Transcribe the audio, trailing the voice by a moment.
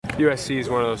USC is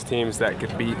one of those teams that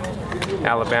could beat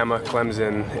Alabama,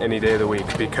 Clemson any day of the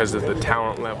week because of the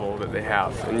talent level that they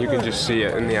have. And you can just see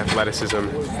it in the athleticism.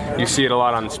 You see it a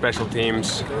lot on special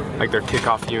teams, like their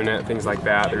kickoff unit, things like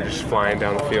that. They're just flying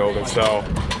down the field. And so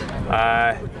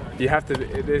you have to,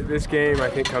 this game I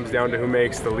think comes down to who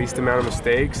makes the least amount of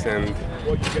mistakes and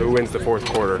who wins the fourth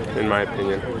quarter, in my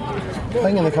opinion.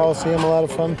 Playing in the Coliseum, a lot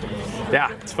of fun.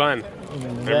 Yeah, it's fun.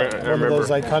 One of those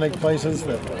iconic places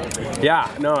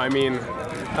Yeah, no, I mean,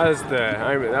 that was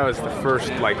the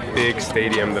first like big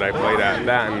stadium that I played at.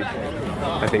 That and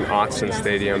I think Utes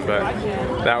Stadium, but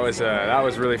that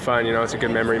was really fun. You know, it's a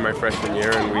good memory my freshman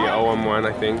year, and we owe them one,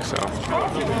 I think. So,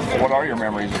 what are your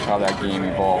memories of how that game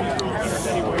evolved?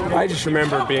 I just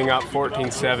remember being up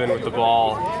 14-7 with the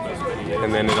ball,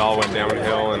 and then it all went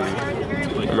downhill. And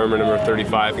I remember number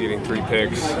 35 getting 3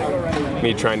 picks,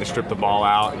 me trying to strip the ball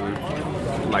out and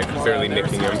like barely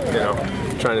nicking him, you know,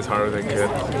 trying as hard as I could.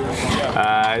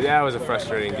 Yeah, it was a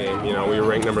frustrating game. You know, we were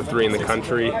ranked number 3 in the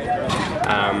country.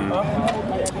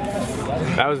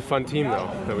 That was a fun team, though,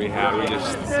 that we had. We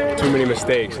just, too many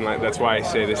mistakes, and that's why I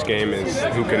say this game is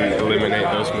who can eliminate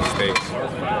those mistakes.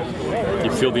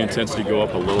 You feel the intensity go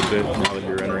up a little bit now that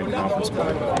you're entering conference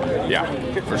play? Yeah,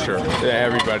 for sure.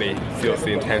 Everybody feels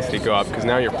the intensity go up because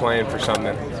now you're playing for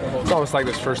something. It's almost like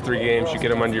those first 3 games, you get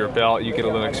them under your belt, you get a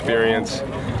little experience.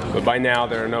 But by now,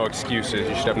 there are no excuses.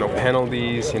 You should have no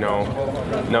penalties, you know,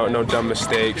 no dumb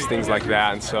mistakes, things like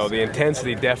that. And so the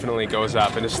intensity definitely goes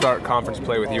up. And to start conference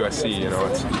play with USC, you know,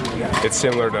 it's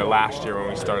similar to last year when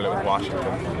we started with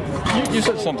Washington. You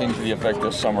said something to the effect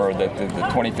this summer that the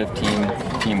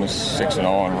 2015 team was 6-0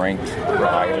 and ranked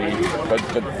highly. But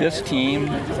this team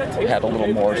had a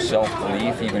little more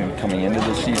self-belief even coming into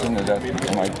the season.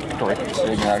 Am I correct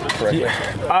saying that correctly?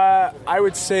 Yeah. I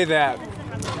would say that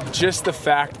just the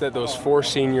fact that those 4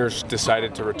 seniors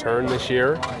decided to return this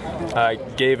year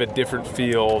gave a different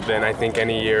feel than I think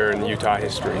any year in Utah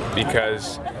history,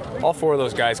 because all 4 of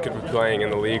those guys could be playing in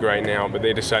the league right now, but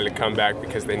they decided to come back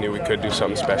because they knew we could do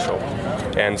something special.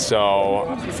 And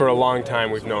so for a long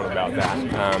time we've known about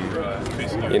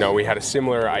that. You know, we had a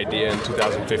similar idea in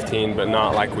 2015, but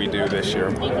not like we do this year.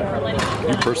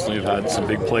 You personally have had some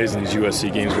big plays in these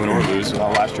USC games, win or lose.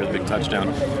 Last year, the big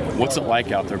touchdown. What's it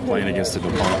like out there playing against an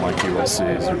opponent like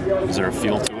USC? Is there a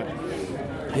feel to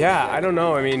it? Yeah, I don't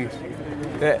know. I mean,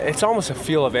 it's almost a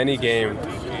feel of any game.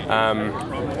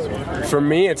 For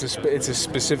me, it's a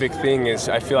specific thing.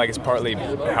 I feel like it's partly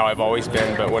how I've always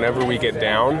been, but whenever we get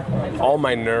down, all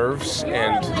my nerves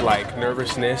and like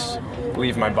nervousness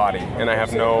leave my body, and I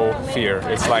have no fear.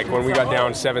 It's like when we got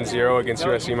down 7-0 against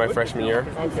USC my freshman year,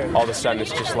 all of a sudden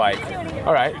it's just like,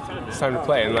 all right, it's time to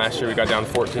play. And last year we got down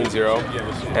 14-0,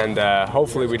 and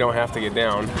hopefully we don't have to get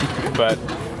down. But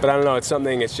I don't know. It's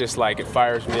something. It's just like it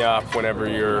fires me up whenever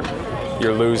you're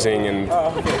losing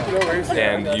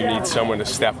and you need someone to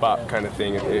step up, kind of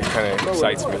thing. It kind of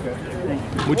excites me.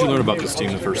 What did you learn about this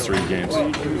team the first 3 games?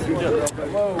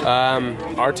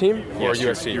 Our team or yes,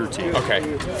 USC? Your team. Okay.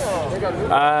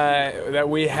 That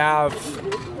we have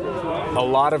a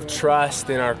lot of trust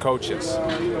in our coaches,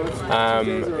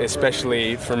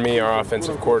 especially for me, our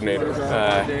offensive coordinator.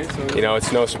 You know,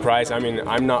 it's no surprise. I mean,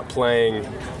 I'm not playing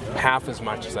half as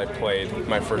much as I played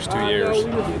my first 2 years,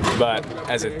 but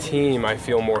as a team I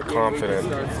feel more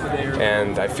confident,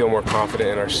 and I feel more confident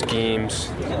in our schemes,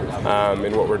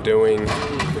 in what we're doing,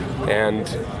 and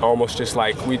almost just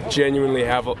like we genuinely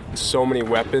have so many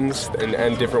weapons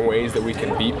and different ways that we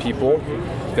can beat people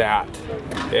that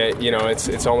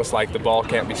it's almost like the ball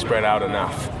can't be spread out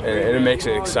enough, and it makes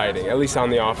it exciting, at least on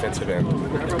the offensive end.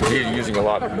 You're using a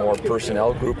lot more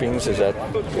personnel groupings. Is that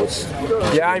what's?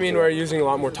 Yeah, I mean, we're using a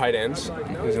lot more tight ends,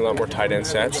 using a lot more tight end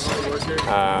sets.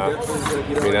 I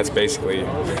mean, that's basically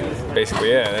it.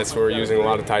 That's where we're using a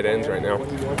lot of tight ends right now.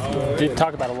 You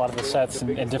talk about a lot of the sets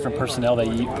and different personnel that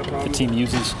the team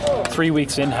uses. 3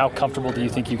 weeks in, how comfortable do you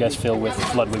think you guys feel with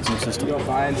Ludwig's new system?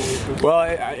 Well,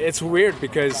 it's weird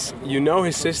because you know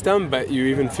his system, but you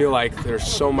even feel like there's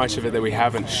so much of it that we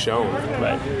haven't shown.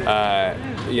 Right.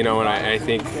 You know, and I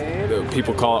think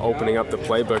people call it opening up the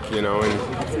playbook, you know,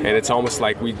 and it's almost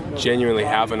like we genuinely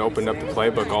haven't opened up the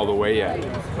playbook all the way yet.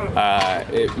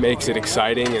 It makes it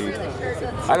exciting, and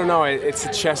I don't know, it's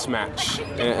a chess match,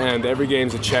 and every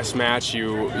game's a chess match.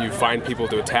 You find people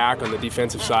to attack on the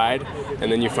defensive side,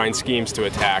 and then you find schemes to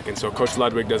attack, and so Coach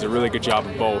Ludwig does a really good job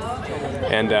of both.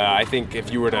 And I think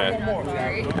if you were to,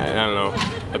 I don't know,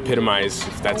 epitomize,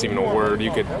 if that's even a word,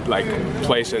 you could like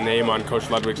place a name on Coach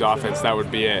Ludwig's offense, that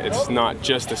would be it. It's not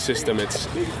just a system, it's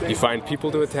you find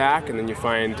people to attack, and then you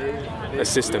find a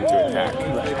system to attack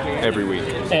every week.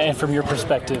 And from your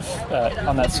perspective,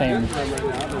 on that same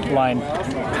line,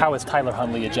 how has Tyler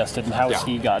Huntley adjusted, and how has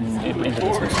he gotten into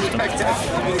this new system?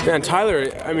 Man,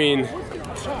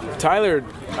 Tyler,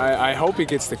 I hope he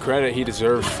gets the credit he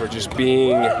deserves for just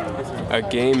being a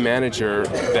game manager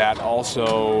that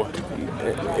also,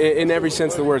 in every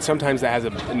sense of the word, sometimes that has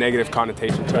a negative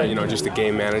connotation to it, just a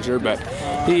game manager, but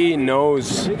he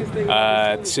knows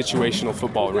situational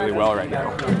football really well right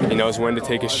now. He knows when to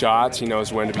take his shots. He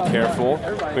knows when to be careful.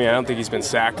 I mean, I don't think he's been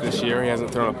sacked this year. He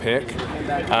hasn't thrown a pick.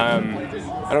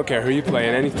 I don't care who you play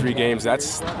in any 3 games.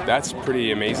 That's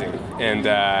pretty amazing, and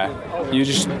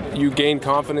you gain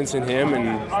confidence in him.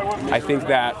 And I think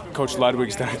that Coach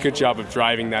Ludwig's done a good job of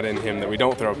driving that in him, that we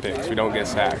don't throw picks, we don't get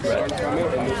sacks.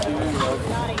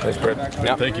 Thanks, Britt.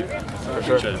 Thank you. For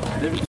sure.